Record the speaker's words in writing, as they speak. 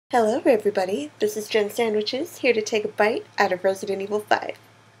Hello everybody, this is JenSandwiches, here to take a bite out of Resident Evil 5.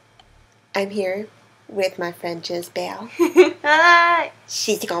 I'm here with my friend Jezbel. Hi!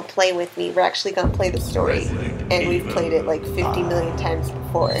 She's gonna play with me. We're actually gonna play the story, and we've played it like 50 million times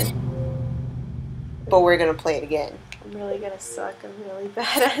before. But we're gonna play it again. I'm really gonna suck. I'm really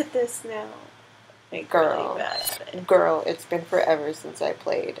bad at this now. Like, Girl, really bad at it. girl, it's been forever since I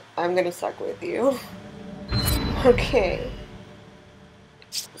played. I'm gonna suck with you. Okay.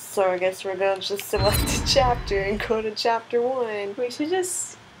 So I guess we're gonna just select a chapter and go to chapter 1. We should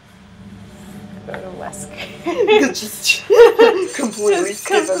just go to Wesker. Just completely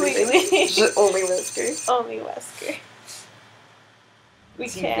skip everything. Just only Wesker. Only Wesker. We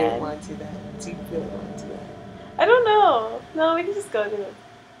Do you can. really want to do that? Do you really want to do that? I don't know. No, we can just go to the...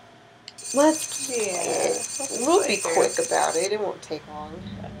 Let's We'll be through. quick about it. It won't take long.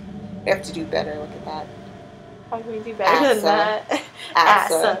 We have to do better. Look at that. How can we do better than that?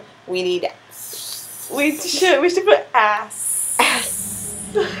 Assa. We need We should put ass. ass.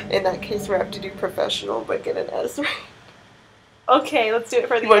 In that case, we have to do professional, but get an S right. Okay, let's do it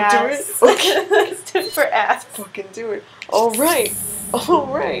for the You want to do ass. it? Okay. Let's do it for ass. Fucking do it. All right. All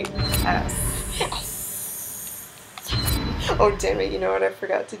right. Ass. Yes. Oh damn it! You know what I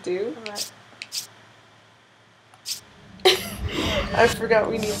forgot to do? What? I forgot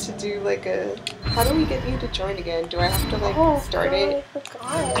we need to do like a. How do we get you to join again? Do I have to like start it? I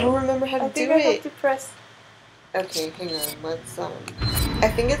forgot. I don't remember how to do I have it. to press. Okay, hang on. Let's I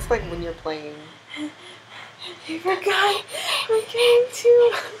think it's like when you're playing. I forgot. We're getting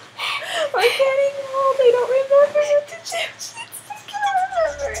too. We're getting old. I don't remember what to do. I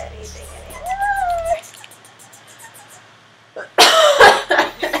can't remember anything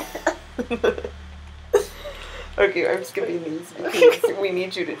anymore. Okay, I'm skipping these because we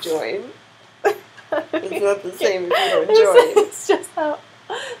need you to join. It's not the same if you don't join. It's just how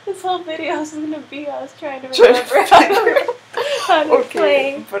this whole video is going to be. I was trying to remember how to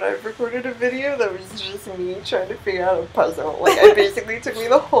play. But I've recorded a video that was just me trying to figure out a puzzle. Like, it basically took me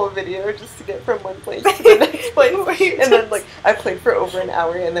the whole video just to get from one place to the next place. And then, like, I played for over an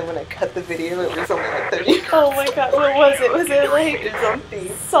hour, and then when I cut the video, it was only like 30 minutes. Oh my god, what was it? Was it like, It was on D.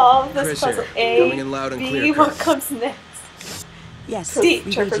 solve this Chris puzzle here, A, coming in loud and B, clear, what Kirk. comes next? Yes, D.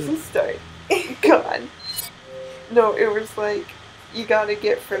 we Try read press and you. start. God. No, it was like, you gotta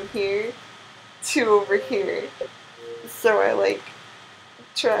get from here to over here. So I, like,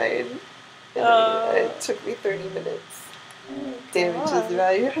 tried, and then it took me 30 minutes. Damages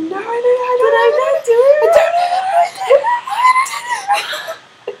value. No, I did I do it?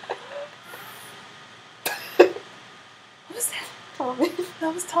 What was that? Thomas.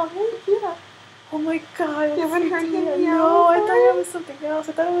 That was Tommy? Yeah. Oh my god. You haven't heard him Yeah, yell no, I for thought it him? was something else.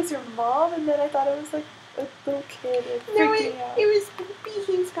 I thought it was your mom, and then I thought it was like a little kid. It No, freaked me out. it was Boopy.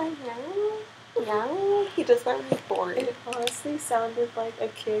 He was going, no. No. He does that when he's bored. It honestly sounded like a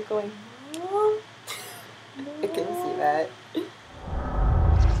kid going, Mom? I can see that.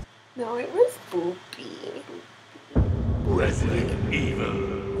 No, it was Boopy. Resident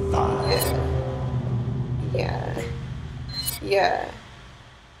Evil 5. Yeah. Yeah.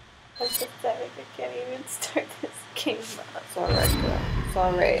 I'm pathetic. I can't even start this game up. It's alright, girl. It's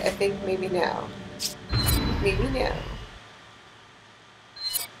alright. I think maybe now. Maybe now.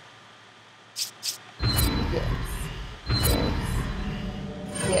 Yes. Yes.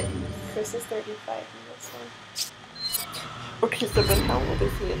 Yes. Chris is 35 in this one. Okay, so then how old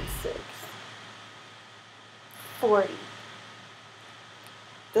is he in 6? 40.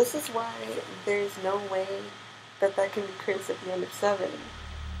 This is why there's no way that can be Chris at the end of 7.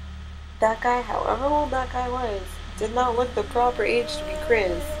 That guy, however old that guy was, did not look the proper age to be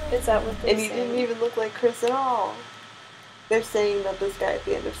Chris. Is that what they're And he saying? didn't even look like Chris at all. They're saying that this guy at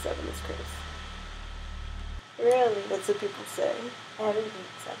the end of 7 is Chris. Really? That's what people say. I haven't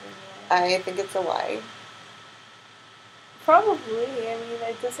beat 7 yet. I think it's a lie. Probably. I mean,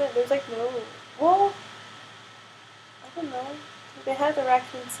 it doesn't. There's like no. Well, I don't know. They had the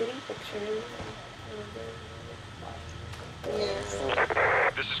Raccoon City picture. Yeah.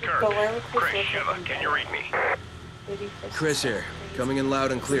 This is Kirk. But why would Chris Chris, look like Sheva, him? can you read me? Maybe Chris here, coming in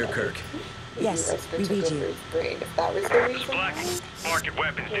loud and clear, Kirk. Maybe Yes, Wesker we took read over you. his brain. If that was the This is reason Black. why, Market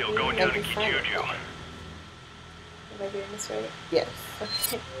weapons deal going down in Kijuju. Am I doing this right? yes.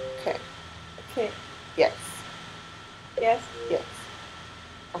 Okay. Okay. Okay. Yes. Yes. Yes.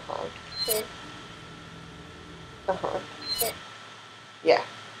 Uh-huh. Okay. Uh-huh. Okay. Yeah.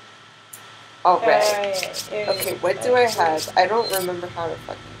 Alright. Alright. Okay, what do I have? I don't remember how to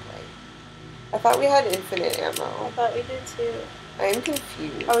fucking play. I thought we had infinite I ammo. thought we did too. I'm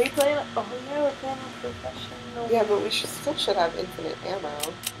confused. Are we playing? Oh yeah, we're playing on professional. Yeah, but we still should have infinite ammo.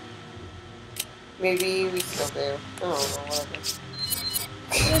 Maybe we still do. I don't know, whatever.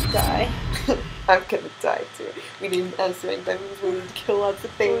 I'm gonna die. I'm gonna die too. We need S rank. That means we need to kill lots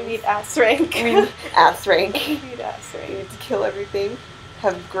of things. We need ass rank. We need ass rank. We need ass We rank. need to kill everything.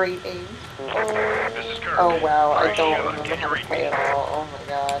 Have great aim. This is Kirk. Oh wow, I Alright, don't Sheva, remember can how you to read play me? at all. Oh my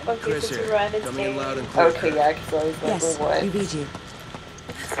god. Okay, Chris since here. you run, it's Coming in loud and game. clear. Okay, yeah, because I was like, Yes, well, what? we read you.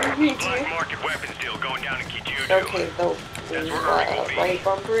 Black market weapons deal going down in Kijuju. Okay, the That's where Irving will be. right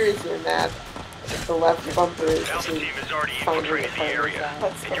bumper is your map. The left bumper is Alpha to team has already find where infiltrated the the fighters area, are.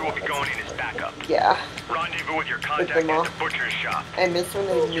 and you will be going in as backup. Yeah, Rendezvous with your them contact all. at the butcher's shop. I miss when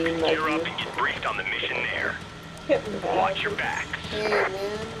they You mean can like gear up you. and get briefed on the mission there. Hit me back. Watch your backs. Hey man,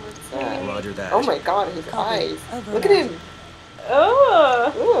 what's that? Roger that. Oh my god, his Copy. eyes. Over Look at and him.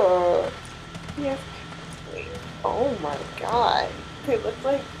 Oh! Ugh. Yes. Wait. Oh my god. They look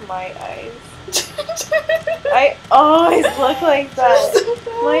like my eyes. I always look like that.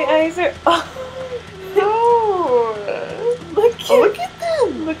 My eyes are. Oh, No. look at, Oh, look at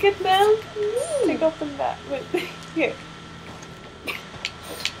them. look at them. Take off the mat. Wait, here.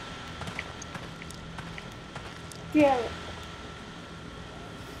 Damn it.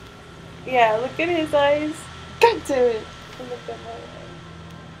 Yeah, look at his eyes. God damn it. And look at my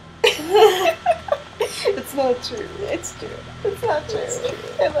eyes. It's not true. It's true. It's not true. It's true.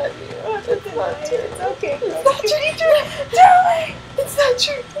 I love you. It's not true. It's okay. It's not true. Darling. It's not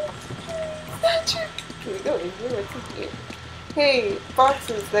true. It's not true. Can we go in here? What's in here? Hey,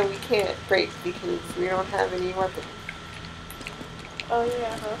 boxes that we can't break because we don't have any weapons. Oh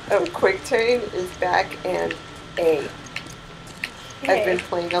yeah, huh? Oh, Quick Turn is back and A. I've been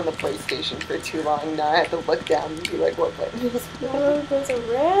playing on the PlayStation for too long now. I have to look down and be like, what button is Oh, that? it goes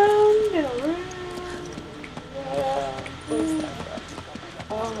around and around. Around.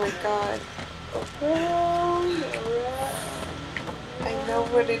 Oh my god. Around and around. I know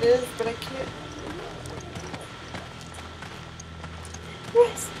what it is, but I can't.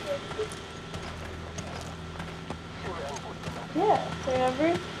 Yes. Yeah,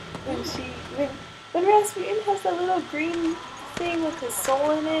 remember? When Rasputin has that little green thing with his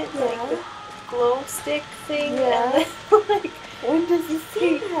soul in it, like the glow stick thing, Yeah. and then, like, When does he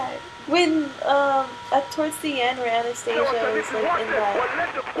see that? when towards the end where Anastasia is like in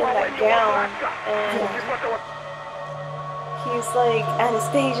that gown and he's like,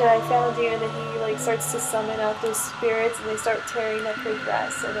 Anastasia, I found you, and then he like starts to summon out those spirits and they start tearing up her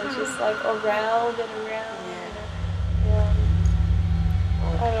dress and it's just like around and around and around.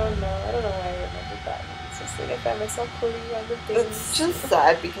 I don't know why I remembered that. It's just like I found myself quoting random things. It's just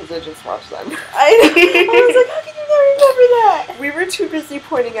sad because I just watched them. I was like, how can you not remember that? We were too busy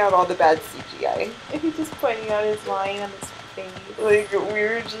pointing out all the bad CGI. And he's just pointing out his line on his face. Like, we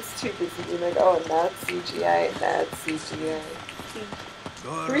were just too busy being like, oh, and that's CGI, and that's CGI.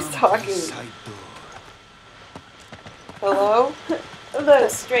 Who's talking? Hello? The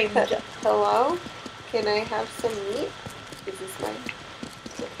stranger. Hello? Can I have some meat? Is this mine?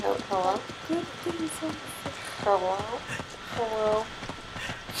 Hello? Good things. Hello? Hello?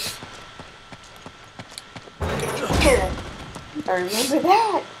 I remember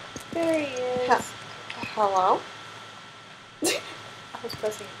that! There he is. Ha- Hello? I was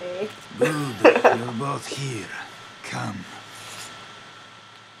pressing A. Good, you're both here. Come.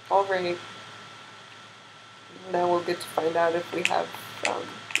 Alright. Now we'll get to find out if we have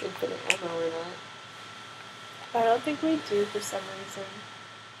infinite ammo or not. I don't think we do for some reason.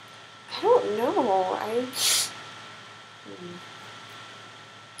 I don't know. Don't know.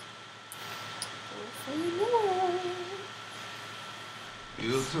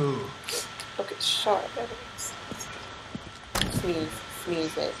 You too. Okay, shut up.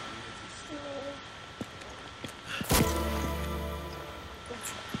 Sneeze it.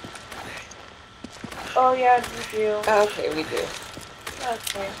 Oh yeah, we do. Okay, we do.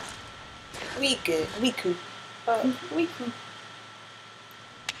 Okay. We good. We could. We can.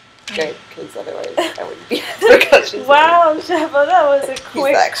 Good, because otherwise I wouldn't be percussion. Wow, Sheva, that was a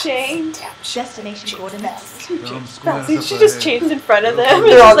quick like, change. Destination coordinates. Some squares See, up she just ahead. changed in front of them.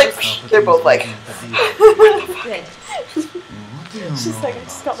 They're She's all like, just, they're both like, Good. she's like, I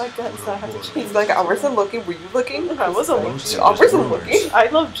just got my gun, so I have to change. he's like, I wasn't looking, were you looking? I wasn't He's looking. like, I wasn't looking. I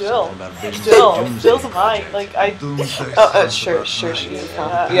love Jill. Jill. Jill's mine. Like, I. Sure she is.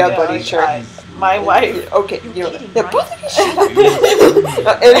 Huh? Yeah, buddy, like, sure. my wife. Okay, you know, kidding, yeah, right? both of you shut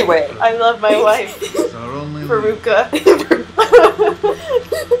up. Anyway. I love my wife. Veruca.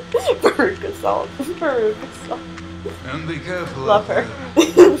 Veruca Salt. Veruca Salt. And be careful. Love her.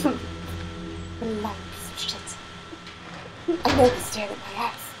 Lying piece of shit. I know you stared at my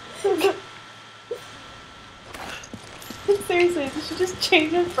ass. seriously, they should just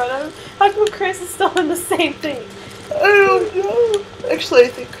change in front of him. How come Chris is still in the same thing? I don't know. Actually, I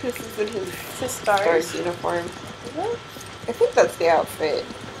think Chris is in his Stars. Stars uniform. Is it? I think that's the outfit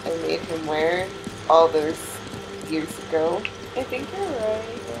I made him wear all those years ago. I think you're right.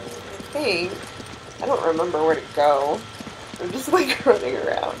 I think. I don't remember where to go. I'm just like running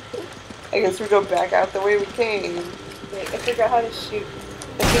around. I guess we go back out the way we came. Wait, I forgot how to shoot.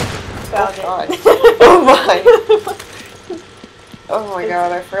 I think found God. it. Oh my. Oh my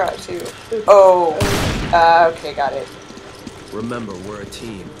god, I forgot to. Oh. Okay, got it. Remember, we're a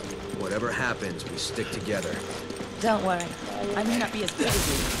team. Whatever happens, we stick together. Don't worry. I may not be as good as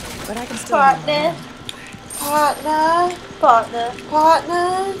you, but I can still hold my Partner. own. Partner. Partner.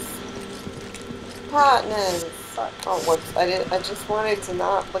 Partners. Partners. Oh, whoops. I just wanted to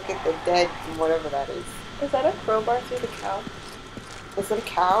not look at the dead from whatever that is. Is that a crowbar through the cow? Is it a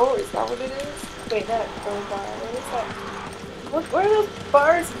cow? Is that what it is? Wait, not a crowbar. What is that? What are those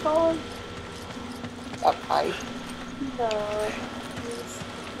bars called? A pipe. No. It's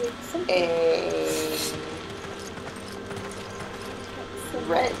like something. A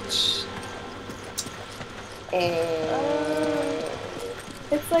wrench.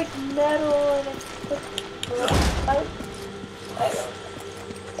 It's like metal and it's like I don't know.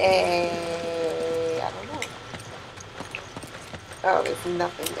 I don't know. Oh, there's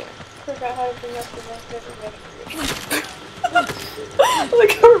nothing there. Forgot how to bring up the neck.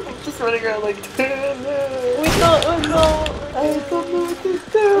 Like how we're just running around like We don't know. I don't know what to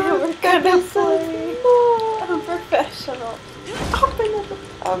do. We're gonna play. I'm professional.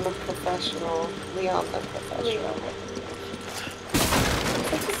 I'm a professional. Leon the professional.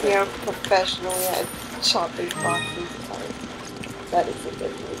 See, I'm professionally at chopping boxes apart. That is a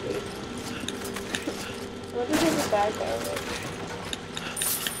good movie. What is the bad guy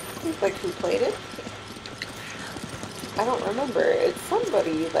Like who played it? I don't remember. It's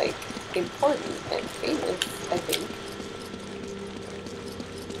somebody like important and famous, I think.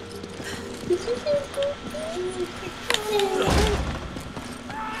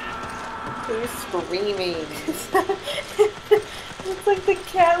 Who's screaming? It's like the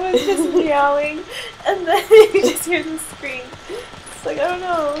cat was just meowing, and then you just hear the scream. It's like, I don't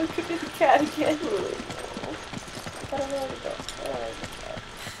know, it could be the cat again. I don't know what it is. I don't like the cat.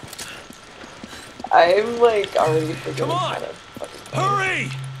 I'm like already forgetting Come on! how to fucking play. Hurry!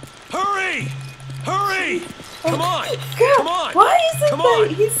 Hurry! Hurry! Come on! Girl, Come on! why is it Come that on!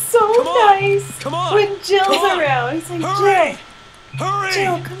 he's so Come on! nice Come on! when Jill's Come on! around? He's like, Hurry! Hurry!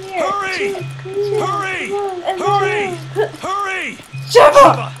 Jill, come here. Hurry! Jill, come here. Hurry! Come on. And Hurry! then, Hurry!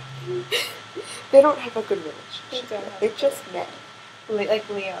 Sheva! They don't have a good relationship. They don't have They a just met. like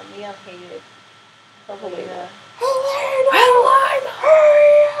Leon. Leon hated Helena. Helena!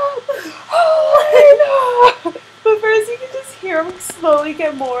 Hurry up! Helena! But first you can just hear him slowly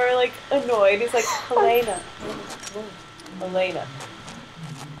get more like annoyed. He's like, Helena. Helena.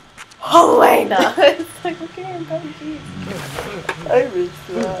 Helena! It's like, okay, I'm going to I missed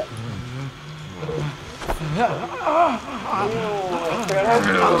that. Oh, I forgot how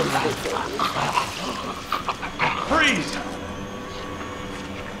to Freeze!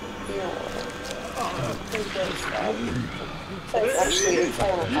 Actually, it's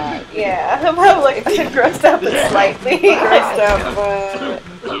kind of hot. yeah, I'm like grossed out but slightly. Grossed out,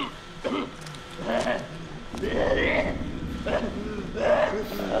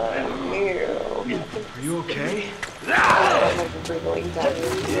 ew. Are you okay? I'm like wriggling down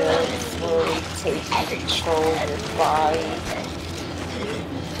your ear, slowly taking control of your body.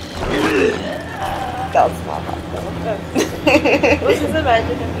 That's not hot though. Let's just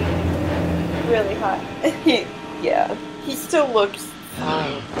imagine him being really hot. Yeah, he still looks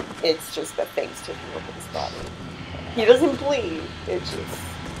fine. It's just that things taking over his body. He doesn't bleed. It's just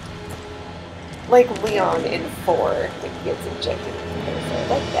like Leon in 4 when he gets injected with the parasite,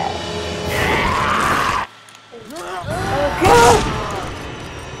 like that. Oh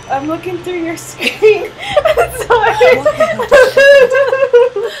god! I'm looking through your screen. I'm sorry. I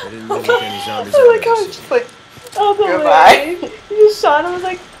didn't mean to any zombies I like how out it's just like, Oh, the goodbye. way you just shot him. I was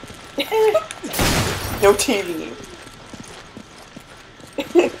like, No TV.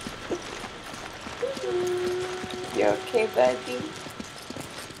 You okay, buddy?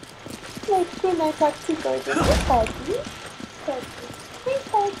 Like when I talk to Gordon, hey, buddy. Hey,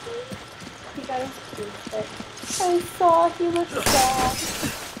 buddy. he got his tooth. I saw he was sad.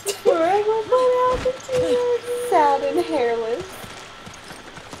 What happened to you? Sad and hairless.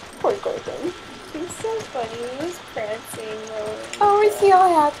 Poor Gordon. He's so funny. He was prancing. Oh, is he all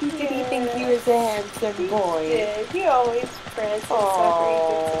happy? Did he think he was a handsome boy? Yeah, he always prances after he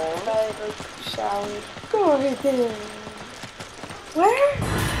gets a cut or showered. Gordon. Where?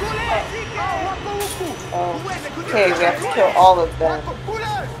 Oh. Okay, we have to kill all of them.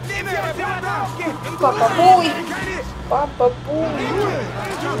 Papa boy! Papa boy!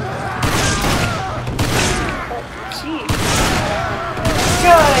 Jeez.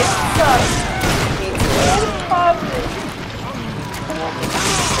 God, it sucks. What happened?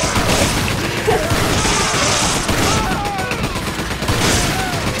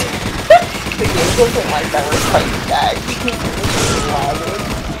 The game doesn't like that we're fighting back. It's really louder.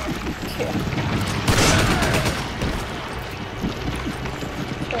 Yeah.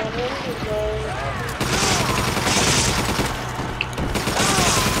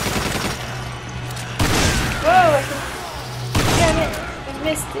 Whoa! Damn it! I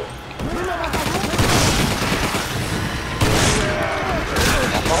missed it.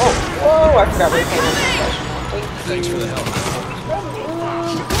 Oh, whoa! I forgot we're playing on professional. Thanks for the help.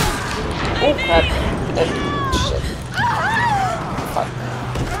 Oh crap. Shit. Fuck.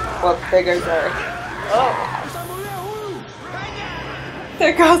 Well, there goes our... Oh.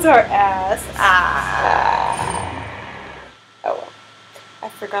 There goes our ass. Oh well. I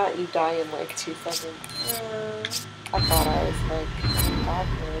forgot you die in like 2 seconds. I thought I was like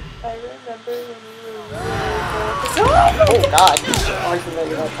awkward. I remember when you were Oh god, you should always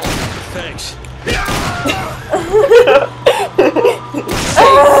remember that time. Thanks.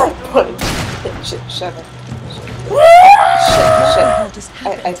 Punch. Shit, Sheva. Shit.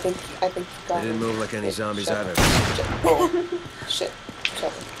 I think you got They didn't him. move like any zombies Sheva. either. Shit. Oh. Shit.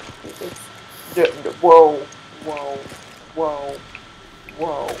 Sheva. Whoa. Whoa. Whoa.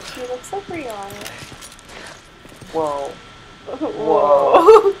 Whoa. She looks like Rihanna. Whoa.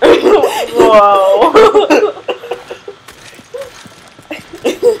 Whoa.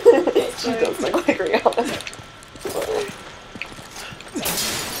 She does look like Rihanna.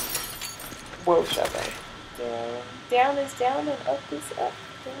 Whoa, Sheva. Down is down and up is up.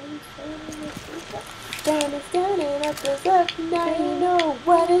 Down is down and up is up. Down is down and up is up. Now you know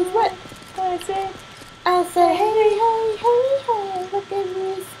what is what. I say, hey, hey, hey, hey, look at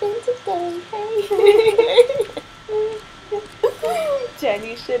me spin today, hey. Jen,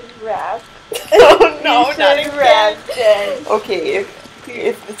 you should rap. Oh no, You not should again. rap, Jen. Okay,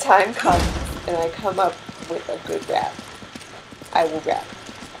 if the time comes and I come up with a good rap, I will rap.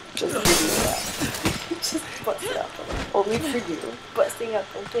 Just give me a rap. Just bust it out the window. Only for you. Busting out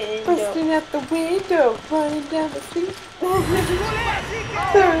the window. Busting out the window, running down the street.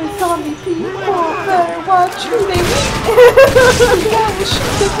 There are zombie people, better watch who they eat. We gotta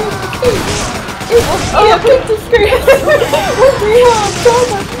shoot them with the key. It will be a big disgrace. When we have done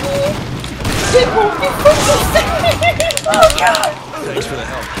with me, it won't be such a secret. Oh god. Thanks for the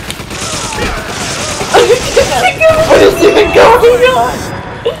help. What is even going on?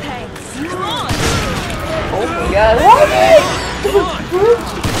 Thanks. Come on. Oh my god, what?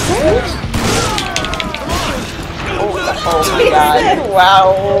 Oh my god, wow.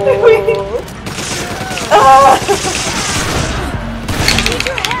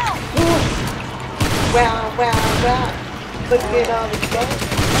 Wow, wow, wow. Look at all the stuff.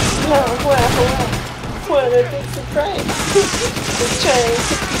 Wow, wow, wow. What a big surprise. We're trying to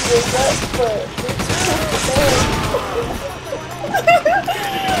keep us up, but it's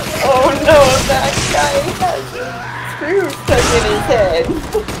oh no, that guy has a screw stuck in his head.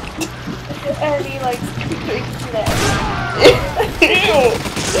 And he likes doing that. Ew.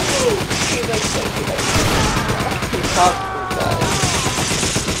 He likes doing that. He probably does.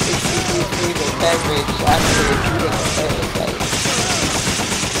 It's usually food and beverage after eating a parasite.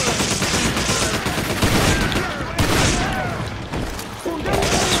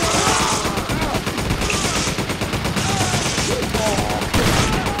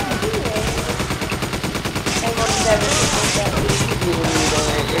 I will never forget that.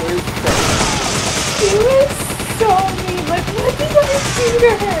 It was so He was so mean. Like, what did I do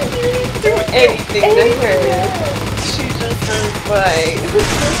to her? do anything to her. She just was like,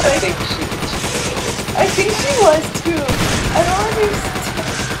 I think she was too. I don't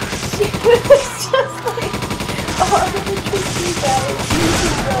understand. She was just like, oh, I'm gonna kiss you guys. You two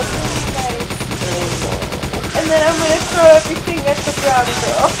girls really nice. And then I'm gonna throw everything at the brown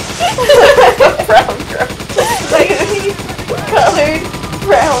girl. brown girl. Like the colored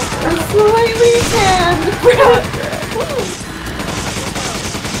brown girl. Slightly tanned brown girl.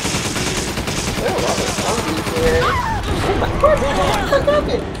 There are a lot of zombies here. Oh my god, what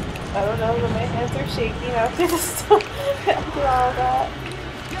happened? I don't know, but my hands are shaking after the stuff, after all that.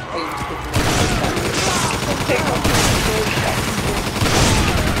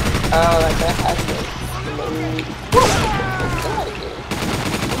 Oh, like that has to explode. Whoa, get out of here.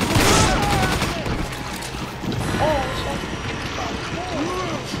 Oh, shit.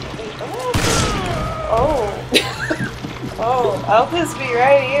 Oh, I'll just be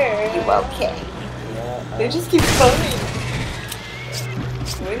right here. You okay? Yeah. They just keep coming.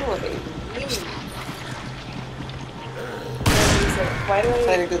 When will they leave? Why do I I...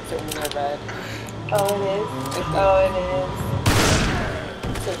 think that's in my bed. Oh, it is? Oh, it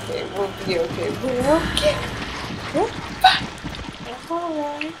is. It's okay. We'll be okay. We're okay. We're fine. I'm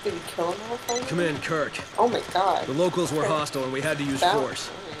alright. Did he kill him all the time? Come in, Kirk. Oh my god. The locals were hostile and we had to use That force.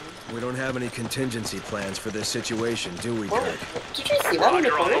 was We don't have any contingency plans for this situation, do we, Kirk? Did you see that in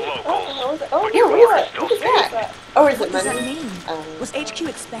the Roger on the corner? locals. Oh, Yeah, what is that? Still What is standing. that? Oh, is What it does that money? mean? Was HQ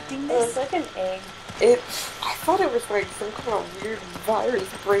expecting it was this? like an egg. I thought it was like some kind of weird virus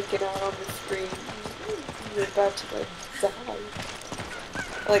breaking out on the screen. You're about to like die.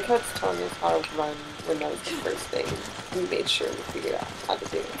 I like how it's telling us how to run when that was the first thing. We made sure we figured out how to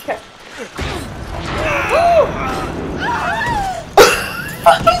do it. Okay.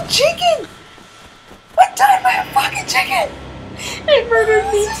 Fucking chicken! What time I have fucking chicken? It murdered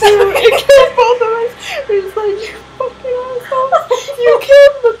me too. It killed both of us. It was like, you fucking asshole. You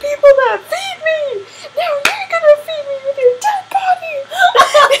killed the people that feed me. Now you're gonna feed me with your dead body.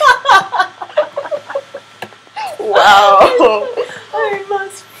 Wow. I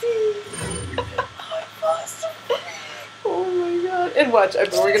must feed. I must feed. Oh my god. And watch, I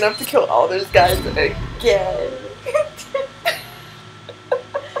bet we're gonna have to kill all those guys again.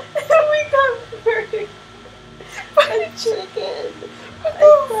 We got murdered by a chicken. What the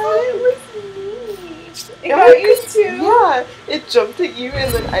fuck? It was me. It got you too? Yeah. It jumped at you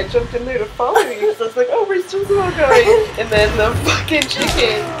and then I jumped in there to follow you. So I was like, oh, where's Jezebel going? And then the fucking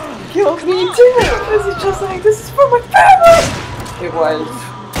chicken killed me too. Because it's just like, this is for my family. It was.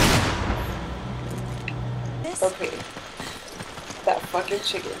 This? Okay. That fucking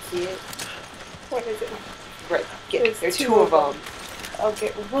chicken, see it? What is it? Right. Get it. There's There's two two of of them. I'll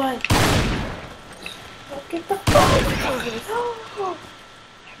get one. I'll get the fuck.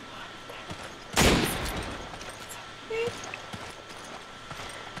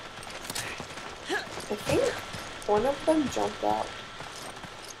 I think one of them jumped out.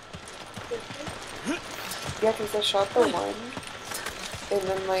 Yeah, because I shot the one, and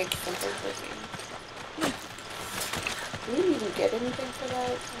then like something hurt me. Did you even get anything for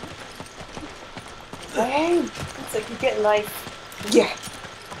that? Dang! It's like you get life. Yeah.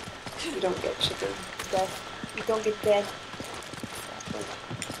 You don't get chicken death. You don't get dead.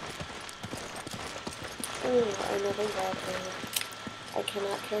 Ooh, another bad thing. I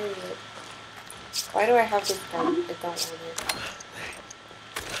cannot carry it. Why do I have this gun? I don't want it.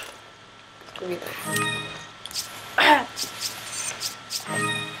 Give me this.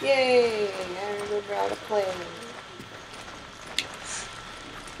 Yay! I remember how to play.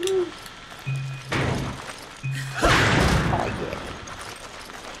 Oh yeah.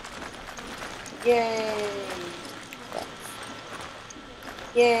 Yay!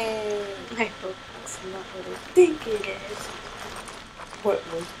 Yay! I hope that's not what I think it is. What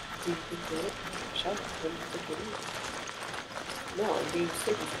do you think it is? Shut up. What do you think it is? No, I'm being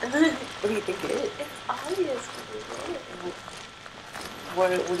serious. What do you think it is? It's obvious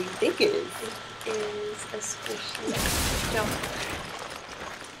what it is. What do you think it is? It is a squishy jump.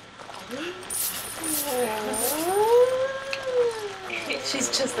 She's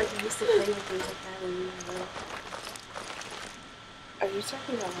just like, I used to play with things like that when you were little. Are you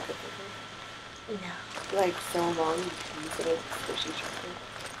talking about like a booger? No. Like so long you use it as a squishy chocolate?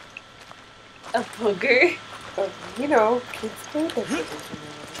 A booger? You know, kids play with their boogers when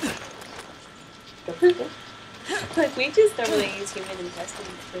they're little. Like, we just normally use human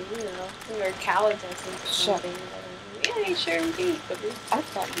intestines for, you know, or cow intestines or Shut something. Yeah, sure we do. I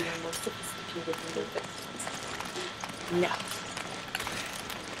thought you were more sophisticated than this. No.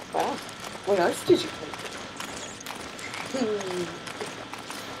 Wow. What else did you play with?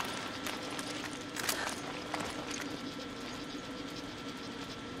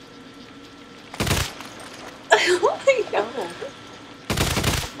 Oh my god.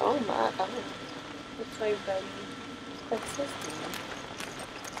 Oh my god. That's my buddy. What's his name?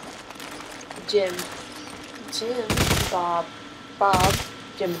 Jim. Jim. Bob. Bob.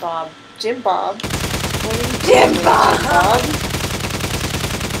 Jim Bob. Jim Bob. What are you Jim doing, Bob.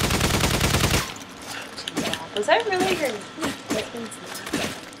 Jim Bob? Was that really her husband's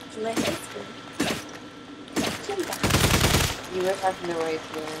name? My husband. Jim Bob. You would have no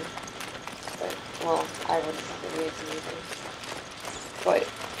idea. But, well, I wouldn't have any idea either. But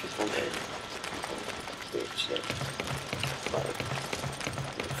people did weird shit. Like,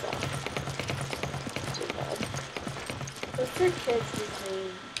 Jim Bob. What's her kid's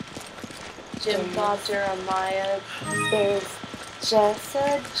name? Jim Bob Jeremiah. There's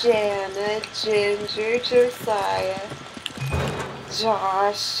Jessa, Jana, Ginger, Josiah,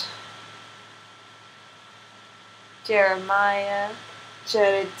 Josh, Jeremiah,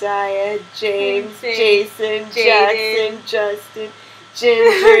 Jedediah, James, Jason, Jason, Jackson, Justin,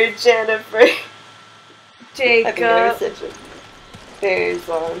 Ginger, Jennifer. I think Jacob, there's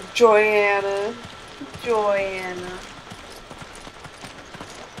Joanna,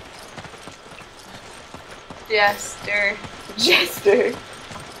 Jester,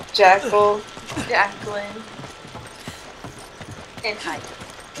 Jackal, Jacqueline, and Hyde.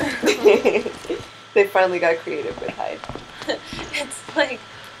 They finally got creative with Hyde. It's like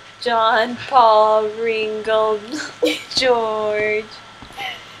John, Paul, Ringo, George.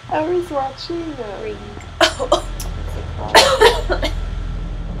 I was watching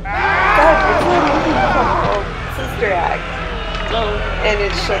Sister Act, and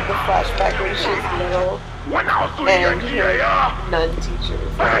it showed the flashback when she's little, and her nun teacher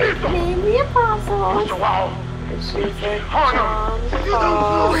was like, "Name the apostles," and she was like, "John,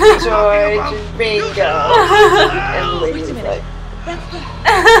 Paul, George, and Ringo," and the lady was like,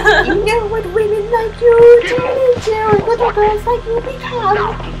 "You know what women like you turn into, and little girls like you become."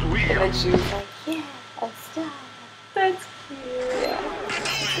 And then she was like, "Yeah, stop." That's cute. Yeah.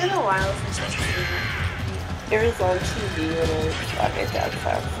 It's been a while since I've seen it. It was on TV when I was at my dad's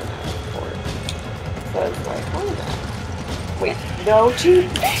house when I was 4. So I was like, oh no. Wait, no, Chief.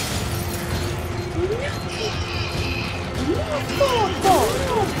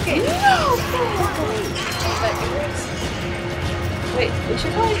 Wait, we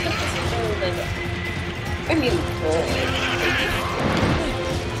should probably put this in the window. I mean,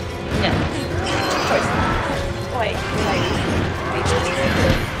 Yeah. Of course not. Wait.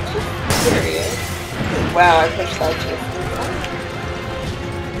 serious. Wow, I pushed that just.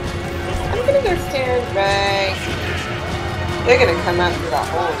 I'm gonna go stand right. They're gonna come out through that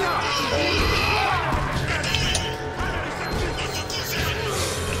hole.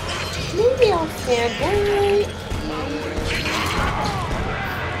 Maybe I'll stand right.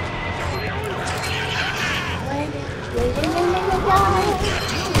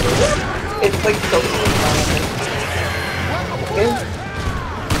 It's like so cool.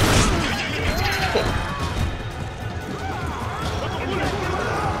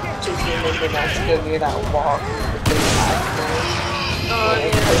 Just remember not to go near that wall. Oh,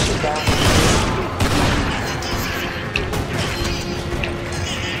 yeah. Push it down.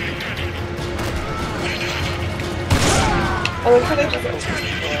 I like how they just open the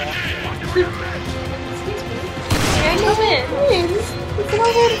door. Excuse me. May I come in? Please, it's not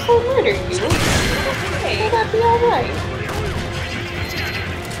hard to murder you. Hey. Will that be alright?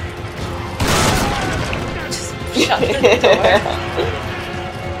 Shut the door.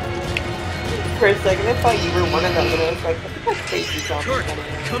 For a second, I thought you were one of them, and I was like, I think that's crazy zombie. Kurt,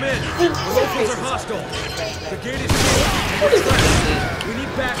 come in. What The is locals crazy are hostile. The gate is What is sealed. it? We need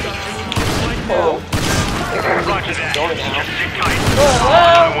backup, and we need it right Oh. now. They're gonna Roger be that. door now. Just sit tight.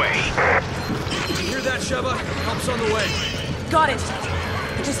 On the way. Did you hear that, Sheva? Help's on the way. Got it.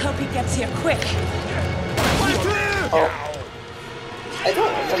 I just hope he gets here quick. Oh. I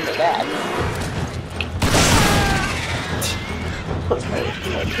don't remember that.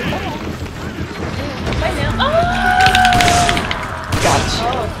 Bye now. Oh!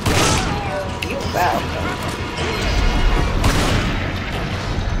 Gotcha. You wow.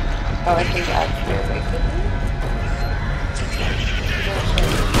 Oh, I think that's where they could be.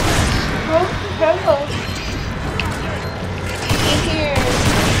 Oh, hello. In here.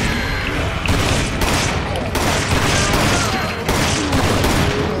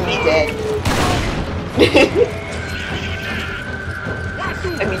 He dead.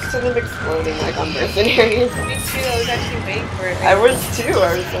 I mean, instead of exploding like on mercenaries. Me too, I was actually waiting for it. I was too.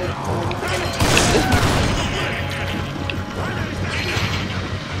 I was like, oh,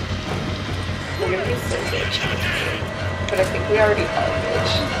 we're gonna be so rich. But I think we already are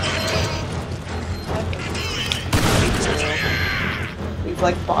rich. We've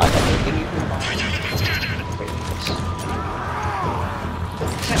like bought everything you can buy. Pretty much.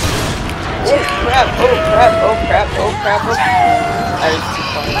 Oh crap, oh crap, oh crap, oh crap, oh crap. I was too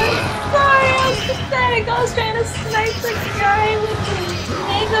far. Sorry, I was pathetic. I was trying to snipe the guy with the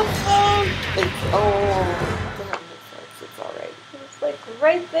megaphone. It's, oh, damn, it sucks. It's alright. It was like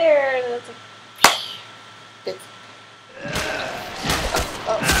right there, and it's like, It's,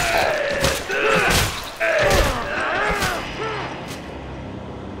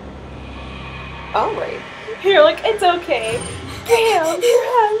 alright. you're like, it's okay. Damn, you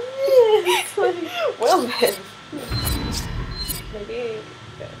have this. Like, Well then. maybe.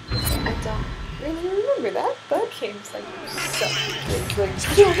 I don't. really remember that, but Game's like, you suck. it's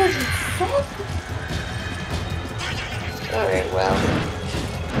like, you don't fuck. Alright, well.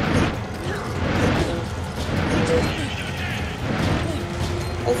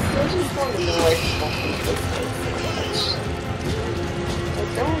 I still just want to know why people hate this game so much. I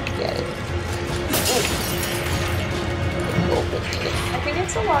don't get it. I think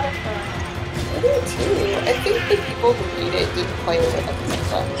it's a lot of fun. I do too. I think the people who hate it didn't play it with having some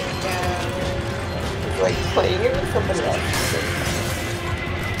fun. Yeah. It's like playing it with somebody else.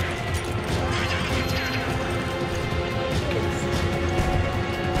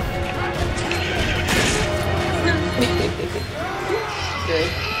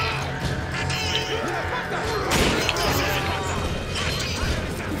 Good.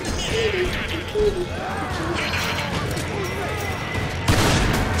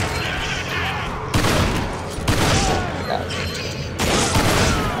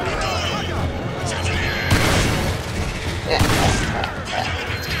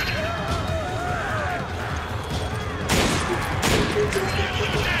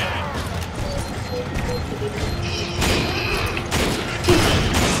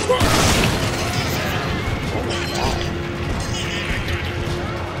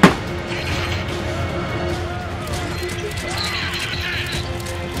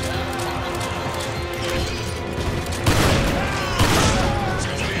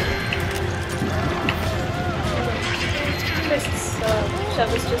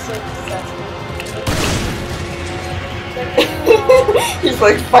 Sheva's just like obsessed with He's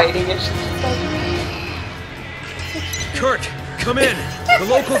like fighting and she's just like... Kurt, come in. The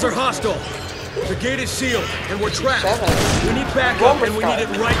locals are hostile. The gate is sealed, and we're trapped. Sheva. We need backup, and we need it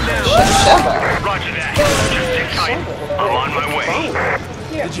right now. Sheva. Roger that. Just sit tight. I'm on my way.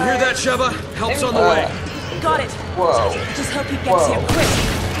 Did you hear that, Sheva? Help's on the way. Got it. Whoa. Just hope he gets Whoa. here quick.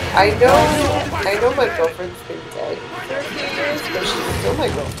 I know my girlfriend's been dead for a few years, but she's still my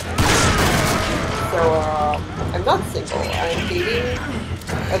girlfriend. So, I'm not single. I'm dating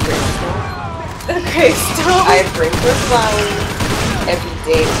a gravestone. a gravestone. I bring her flowers every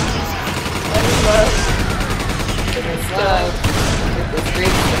day. I'm in love. With this love, with this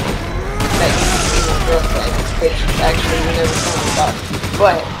gravestone that used to be my girlfriend, which actually we never talked about.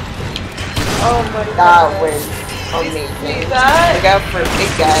 But, Oh my god. that was amazing. that? Look out for a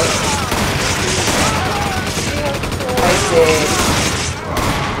big guy. I did.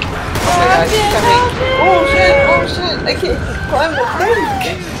 Oh my god, he's coming. Oh shit, I can't climb the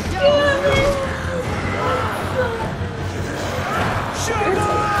thing.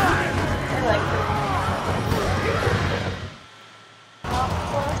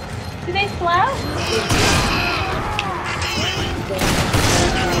 Do they flash?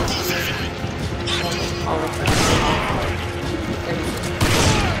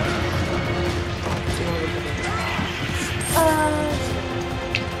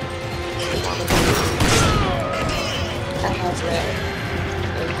 I have red.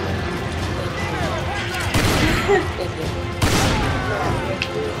 Thank you.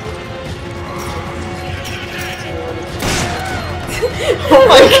 Oh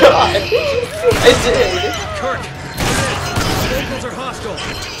my god! I did! Kurt, the locals are hostile.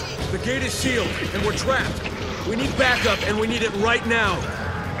 The gate is sealed, and we're trapped. We need backup, and we need it right now.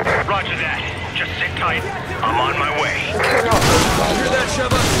 Roger that. Just sit tight. I'm on my way. Turn off this one. Hear that,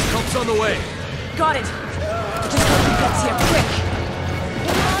 Sheva? Help's on the way. Got it. Just hope he gets here quick.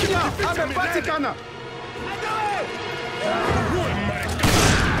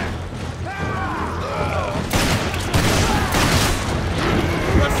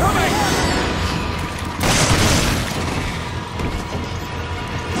 We're coming!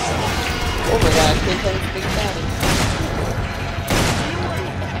 Oh my god, here comes Big Daddy.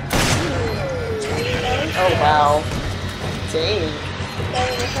 Oh wow. Dang.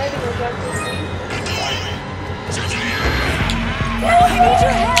 I need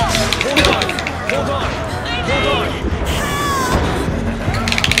your help. Hold on! Hold on! Hold on!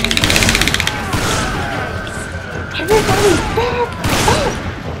 Everybody's back! Oh.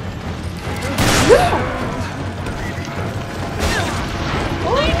 No!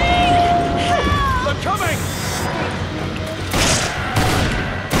 They're coming!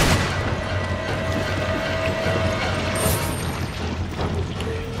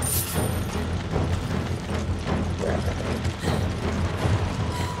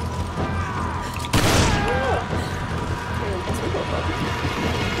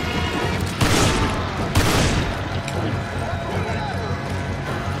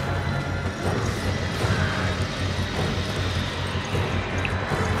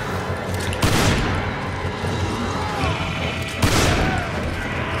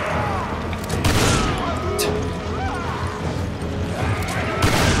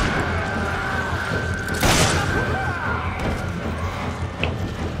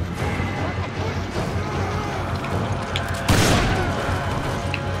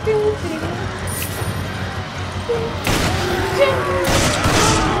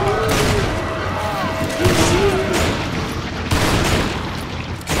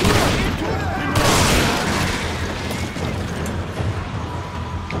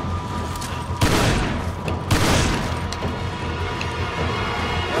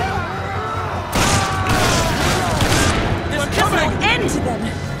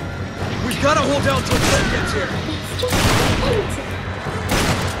 gotta hold out till Fred gets here.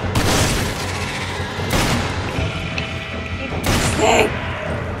 Stay.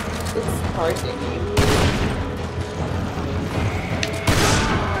 It's hard to eat.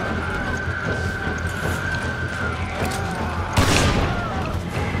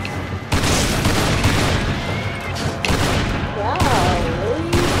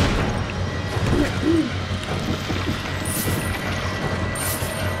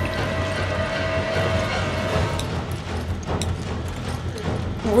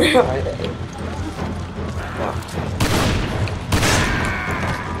 Where are they?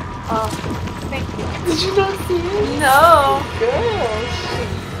 Oh, thank you. Did you not see it? No. Gosh.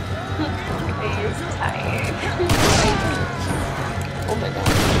 He's tired. Oh my god.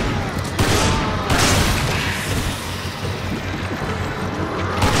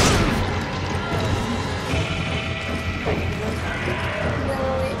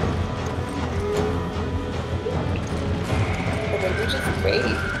 Just wait.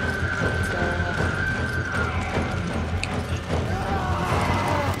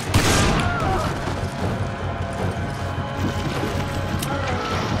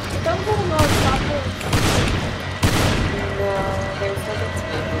 Don't put him on top of. No, there's like a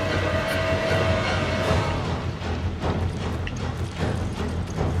team.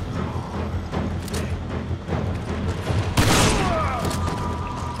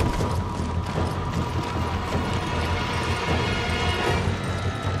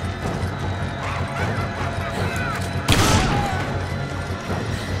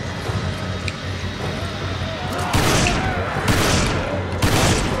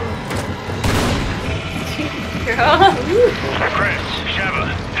 Chris, Sheva,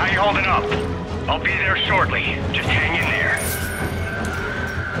 how you holding up? I'll be there shortly. Just hang in there.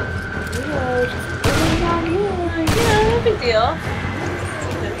 Yeah, no big deal.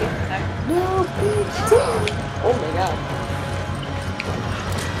 No big deal. Oh my god.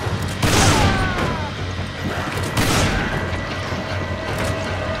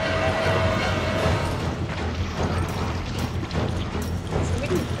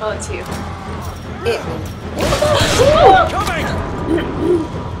 Oh, it's you. Coming!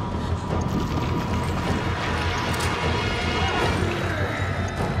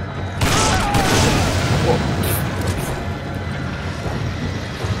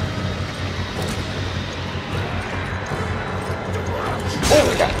 Oh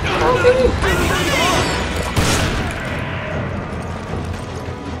my god.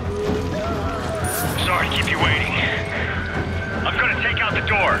 Sorry to keep you waiting. I'm gonna take out the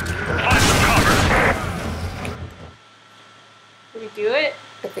door. Find some cover. Did we do it?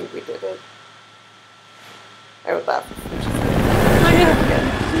 I think we did it. I would laugh. Oh yeah.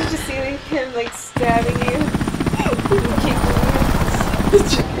 Did you see him like stabbing you? And kicking you?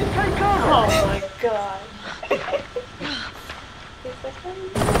 Oh my god.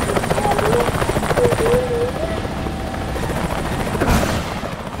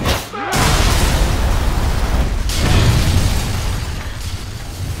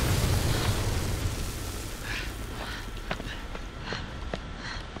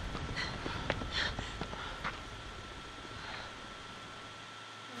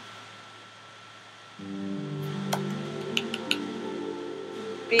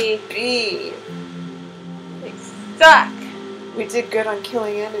 B. They suck. We did good on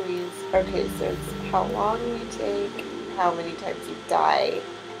killing enemies. Okay, so it's how long you take, how many times you die,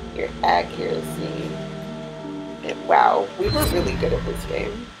 your accuracy. And wow, we were really good at this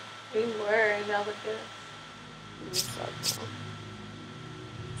game. We were, and now look at us. We sucked.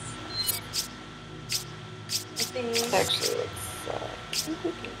 I think. Actually, it's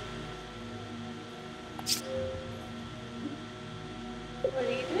What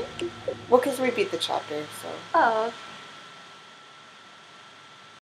are you doing? well, because we beat the chapter, so. Oh,